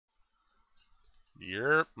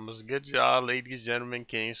Yerp, what's good, y'all, ladies, gentlemen,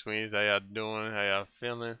 kings, queens? How y'all doing? How y'all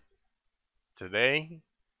feeling? Today,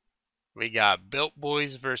 we got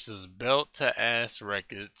BeltBoys versus Belt2a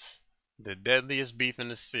sRecords, the deadliest beef in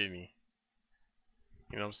the city.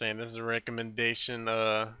 You know what I'm saying? This is a recommendation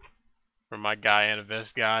from my guy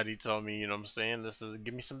Invest God. He told me, you know what I'm saying, this is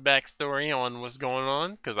give me some backstory on what's going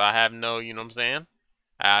on, because I have no, you know what I'm saying?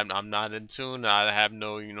 I'm not in tune. I have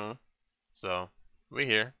no, so we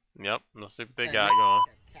here. Yep, let's see what they got going.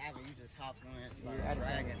 Cabin, you just hopped on and started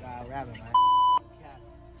dragging. Rapping, man.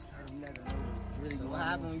 So what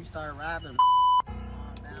happened when you started rapping?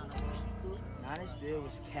 Calm down a little. Nah, this still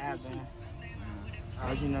was cabin.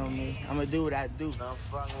 As you know me, I'm gonna do what I do.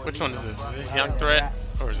 Which one is this? Is this Young Threat?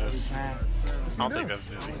 Or is this? I don't think that's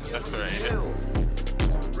Dizzy. That's Threat, ain't it?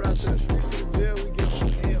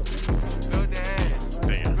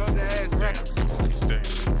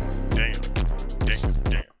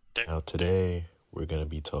 Damn. Now today, we're going to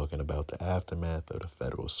be talking about the aftermath of the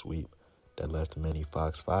federal sweep that left many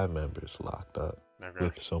Fox 5 members locked up. Okay.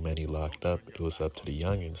 With so many locked up, it was up to the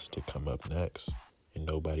youngins to come up next. And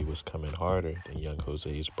nobody was coming harder than Young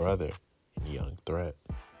Jose's brother and Young Threat.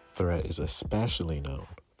 Threat is especially known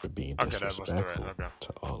for being disrespectful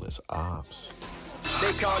to all his ops.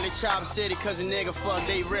 They call it Chop City cause a nigga fuck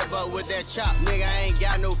they rip up with that chop. Nigga, I ain't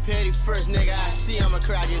got no petty. First nigga I see, I'ma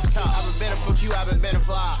crack his top. I've been better for you, I've been better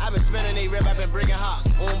for all. I've been spinning they rip, I've been breaking hops.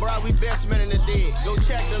 On bro, we been spinning the dead. Go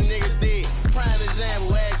check them niggas dead. Prime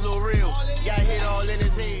example, Ags Lil Real. Got hit all in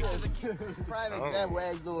his head. Prime example,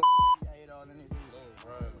 Ags Lil Real. Got hit all in his head.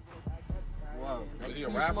 Whoa. What you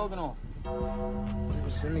smoking on?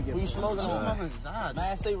 What you smoking on?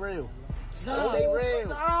 Man, say real. Say real.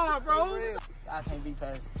 Bro. I can't be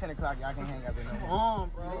past 10 o'clock. Y'all can't hang out there no more. Come on,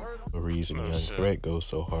 bro. The reason Young Threat goes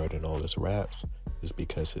so hard in all his raps is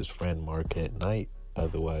because his friend Marquette Knight,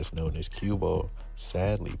 otherwise known as Q-Ball,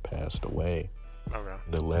 sadly passed away. Okay.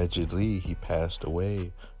 And allegedly, he passed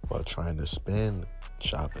away while trying to spin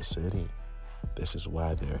Chopper City. This is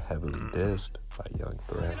why they're heavily dissed by Young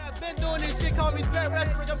Threat. I've been doing this shit, call me Threat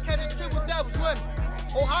Wrestling. I'm catching shit with devils with me.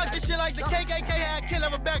 Oh, I get shit like the KKK had kill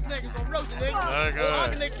of a back niggas on roast nigga.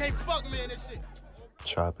 Oh, I can't fuck me in this shit.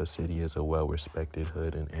 Chopper City is a well-respected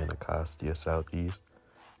hood in Anacostia, Southeast,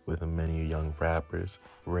 with many young rappers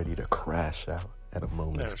ready to crash out at a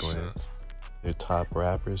moment's glance. Their top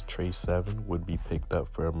rappers, Trey 7, would be picked up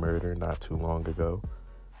for a murder not too long ago.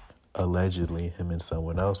 Allegedly, him and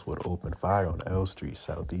someone else would open fire on L Street,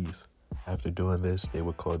 Southeast. After doing this, they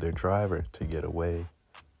would call their driver to get away.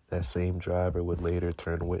 That same driver would later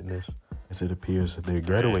turn witness, as it appears that their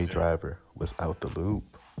getaway driver was out the loop.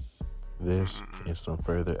 This and some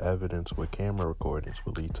further evidence with camera recordings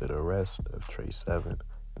will lead to the arrest of Trey 7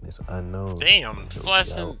 and it's unknown. Damn,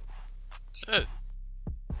 flashing shit.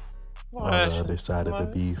 On the other side of the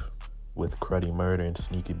beef, with Cruddy Murder and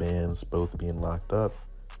Sneaky Bands both being locked up,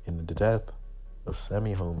 and the death of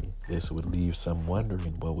Semi-Homie, this would leave some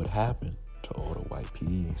wondering what would happen to all the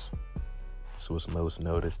YPs. This was most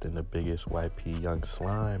noticed in the biggest YP, Young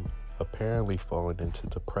Slime, apparently falling into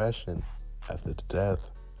depression after the death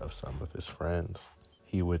of some of his friends.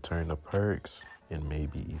 He would turn to perks and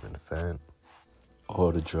maybe even fent.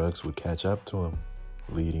 All the drugs would catch up to him,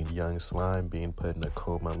 leading Young Slime being put in a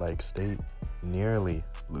coma-like state, nearly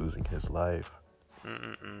losing his life.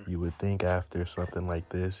 You would think after something like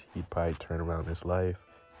this, he'd probably turn around his life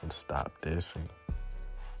and stop dissing.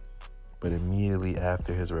 But immediately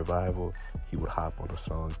after his revival, he would hop on a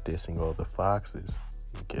song dissing all the foxes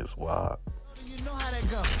and get swapped. You know how that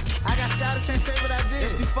go. I got status, can't say what I did.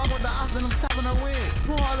 If you fuck with the ops, then I'm tapping a win.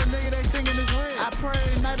 Pull all the nigga they thinking is real. I pray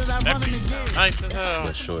every night that I run him again. Nice as hell.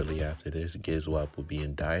 But shortly after this, Gizwap will be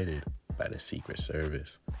indicted by the Secret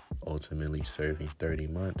Service, ultimately serving 30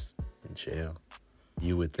 months in jail.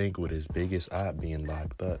 You would think with his biggest op being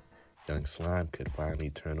locked up, Young Slime could finally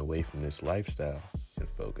turn away from this lifestyle and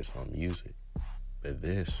focus on music. But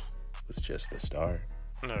this was just the start.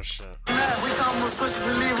 No shit. We come with switches,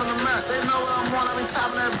 we leave in the mess. They know what I'm on, I be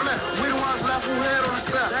chopping that blend. We the ones left who head on the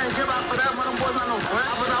step. They ain't give out for that, but them boys not no threat.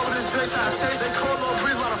 I been out with this bitch, trying to chase. They cold little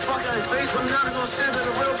breeze, why the fuck I ain't face. But now they gon' shit in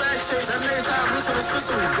a real bad shape. That nigga try to reach on the Swiss,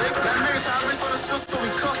 so we bake. That nigga try to reach on the Swiss, so we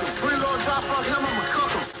cook him. Free little drop, fuck him, I'ma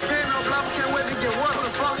cook him. Can't no block, can't wait to get one. Who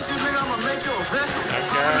the fuck is you, nigga? I'ma make you a vet.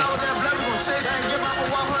 I'm out with that blood, we gon' chase. They ain't give out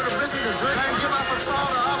for 100 bitch, nigga drink. They ain't give out for tall,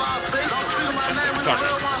 the other our face. Don't speak my name when the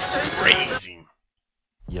real one chase. Crazy.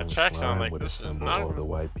 Young Slime would assemble all the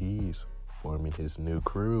YPs, forming his new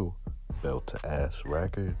crew, Belt2a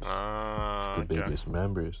sRecords. The biggest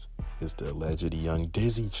members is the alleged young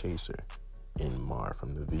Dizzy Chaser and Mar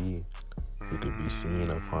from the V, who could be seen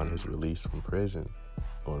upon his release from prison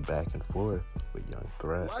going back and forth with Young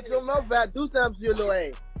Threat. Watch your mouth back. Do something to your little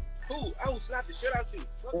ass. Who? I will slap the shit out you.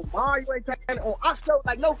 On bar, you ain't trying on Oxo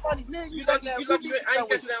like no funny nigga. You lucky I ain't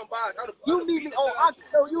catch you down box. You meet me on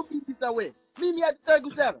Oxo. You meet me somewhere. Meet me at the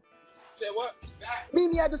Circle 7. Say what?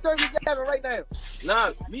 Meet me at the Circle 7 right now.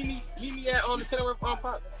 Nah, meet me at the Kenilworth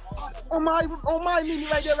Park. On my, meet me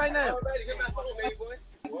right there right now. Already, get my phone, baby boy.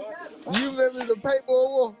 What? You remember the paintball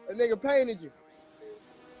war? A nigga painted you.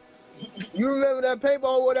 You remember that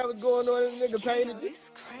paintball war that was going on and the nigga painted you?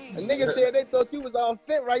 A nigga said they thought you was all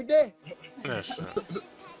fit right there.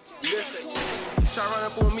 Try run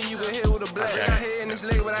up on me, you get hit with a black. I got hit in this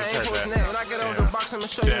leg, but I ain't for his neck. When I get on the box, I'ma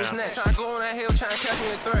show you his neck. Try to go on that hill, try to catch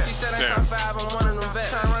me a threat. He said I shot 5, I'm one of them vets.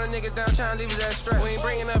 Try to run a nigga down, try to leave his ass strap. We ain't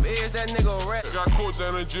bringing up ears, that nigga a rat. Got caught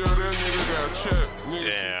down in jail, that nigga got checked.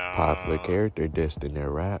 Popular character dissed in their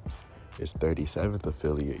raps is 37th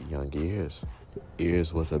affiliate Young Ears.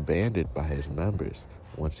 Ears was abandoned by his members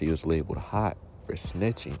once he was labeled hot for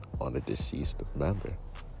snitching on a deceased member.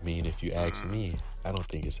 I mean, if you ask me, I don't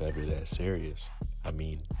think it's ever that serious. I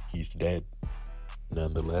mean, he's dead.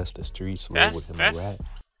 Nonetheless, the streets labeled him a rat.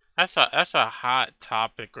 That's a hot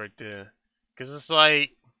topic right there. Cause it's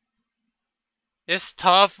like, it's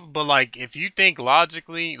tough, but like if you think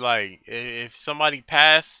logically, like if somebody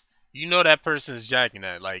passed, you know that person's jacking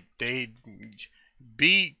that. Like keep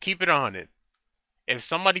it on it. If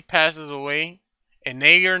somebody passes away and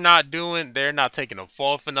they're not taking a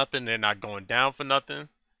fall for nothing, they're not going down for nothing.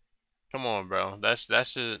 Come on, bro. That's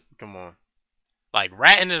shit. Come on. Like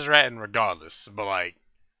ratting is ratting regardless, but like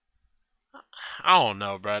I don't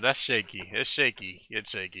know, bro. That's shaky. It's shaky. It's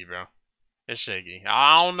shaky, bro. It's shaky.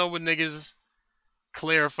 I don't know what niggas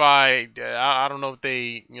clarified. I don't know if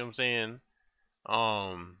they, you know what I'm saying.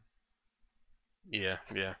 Yeah.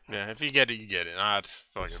 If you get it, you get it. Nah, just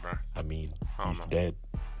fuck it, bro. I mean, he's dead.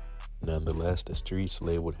 Nonetheless, the streets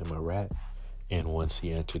labeled him a rat. And once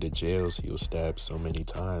he entered the jails, he was stabbed so many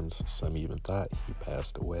times, some even thought he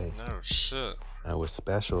passed away. Oh, shit. Now, what's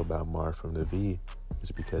special about Mar from the V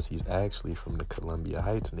is because he's actually from the Columbia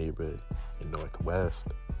Heights neighborhood in Northwest.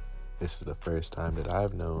 This is the first time that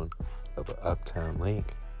I've known of an uptown link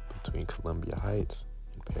between Columbia Heights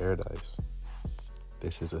and Paradise.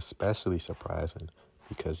 This is especially surprising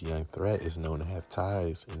because Young Threat is known to have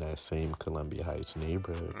ties in that same Columbia Heights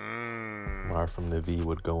neighborhood. Mar from the V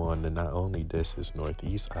would go on to not only diss his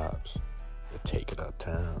Northeast ops, but take it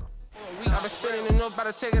uptown. I've been spinning the north, about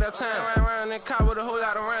to take it uptown. Around that car with a whole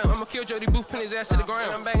lot of rounds. I'ma kill Jody Booth, pin his ass to the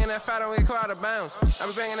ground. I'm banging that fat on way car out of bounds. I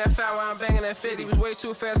been banging that fat while I'm banging that 50. He was way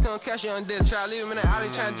too fast, couldn't catch you on this. Try to leave him in the alley,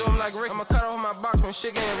 try to do him like Rick. I'ma cut off my box when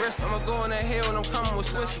shit getting risk. I'ma go on that hill and I'm coming with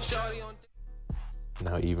Swiss. Shorty on.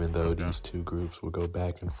 Now, even though these two groups would go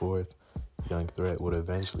back and forth, Young Threat would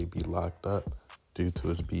eventually be locked up due to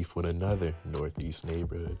his beef with another Northeast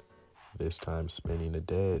neighborhood, this time spinning the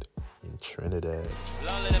dead in Trinidad.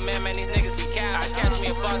 Lonely the man, these niggas be cow. Catch me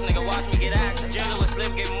a false nigga, watch me get out. Juggle with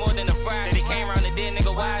Slip, get more than a fry. Said he came around the dead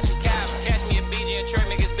nigga, why'd you cow? Catch me a BG and Trey,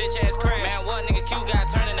 make his bitch ass crash. Man, what nigga Q got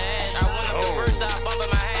turning the ass? I went up the first stop, bumping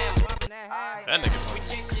my hands. That nigga.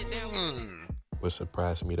 What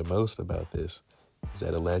surprised me the most about this is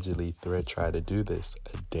that allegedly Threat tried to do this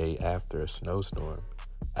a day after a snowstorm.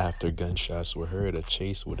 After gunshots were heard, a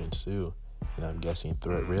chase would ensue, and I'm guessing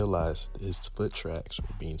Threat realized his foot tracks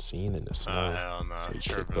were being seen in the snow, so he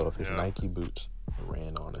kicked off his Nike boots and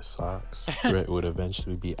ran on his socks. Threat would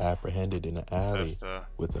eventually be apprehended in an alley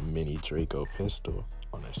with a mini Draco pistol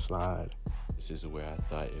on his side. This is where I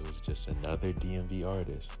thought it was just another DMV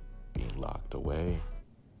artist being locked away.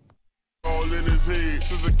 All in his head.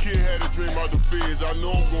 Since a kid had a dream about the feds. I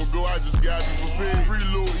know I'm gonna go, I just gotta be prepared. Free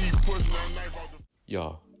little E pushing that knife out the...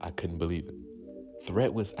 Y'all, I couldn't believe it.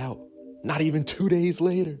 Threat was out not even 2 days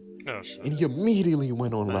later. And he immediately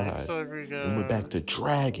went on live and went back to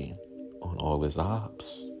dragging on all his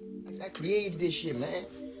ops. I created this shit, man.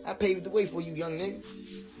 I paved the way for you, young nigga.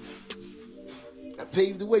 I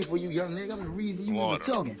paved the way for you, young nigga. I'm the reason you even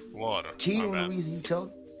talking. Key on the reason you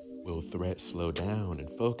talking. Will Threat slow down and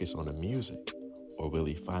focus on the music? Or will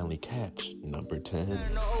he finally catch number 10?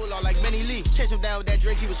 Like Benny Lee. Chase him down with that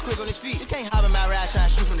Drake, he was quick on his feet. You can't hop in my ride, try to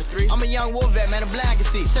shoot from the 3. I'm a young war vet, man, I'm blind to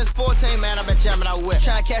see. Since 14, man, I've been jamming out west.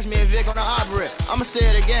 Trying to catch me a Vic on the Arbor. I'ma say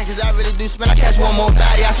it again, cause I really do spin. I catch one more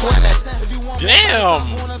body, I swear that.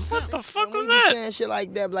 Damn! What the fuck was that? Saying shit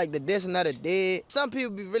like that, like the this and the dead. Some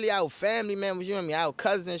people be really out family members, you know what I mean? Our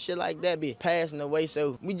cousins and shit like that be passing away.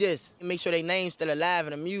 So we just make sure they names still alive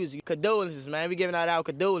in the music. Condolences, man. We giving out our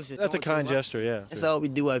condolences. That's a kind gesture, yeah. That's all we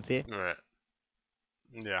do up here. Right.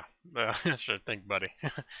 Yeah. Sure think, buddy.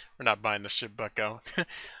 We're not buying the shit, bucko.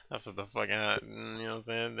 That's what the fucking, you know what I'm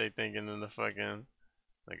saying? They thinking in the fucking,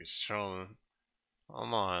 Niggas trolling.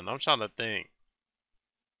 Hold on, I'm trying to think.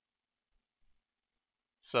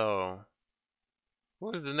 So,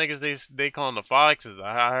 what is the niggas they calling the foxes?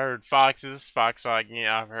 I heard foxes, fox fight.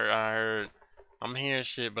 Yeah, I heard. I'm hearing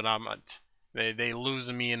shit, but they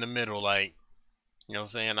losing me in the middle. Like, you know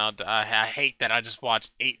what I'm saying? I hate that I just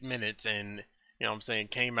watched 8 minutes and you know what I'm saying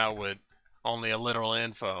came out with only a little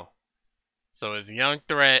info. So it's Young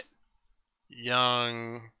Threat,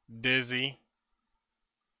 Young Dizzy,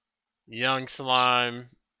 Young Slime.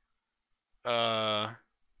 Damn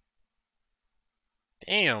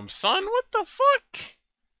son, what the fuck?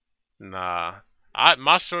 Nah.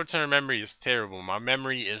 My short-term memory is terrible. My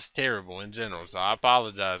memory is terrible in general, so I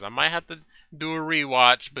apologize. I might have to do a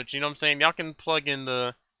rewatch, but you know what I'm saying? Y'all can plug in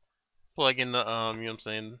the you know what I'm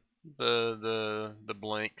saying? The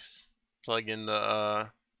blanks. Plug in the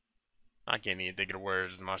I can't even think of the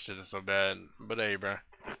words. My shit is so bad. But hey, bro.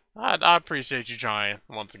 I appreciate you trying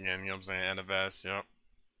once again, you know what I'm saying? NFS, yep.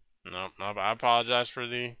 No, I apologize for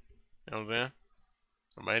the, you know what I'm saying?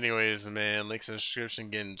 But anyways, man, links in the description,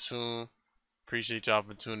 get in tune. Appreciate y'all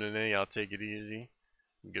for tuning in. Y'all take it easy.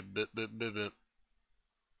 Good bit. Good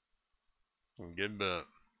bit.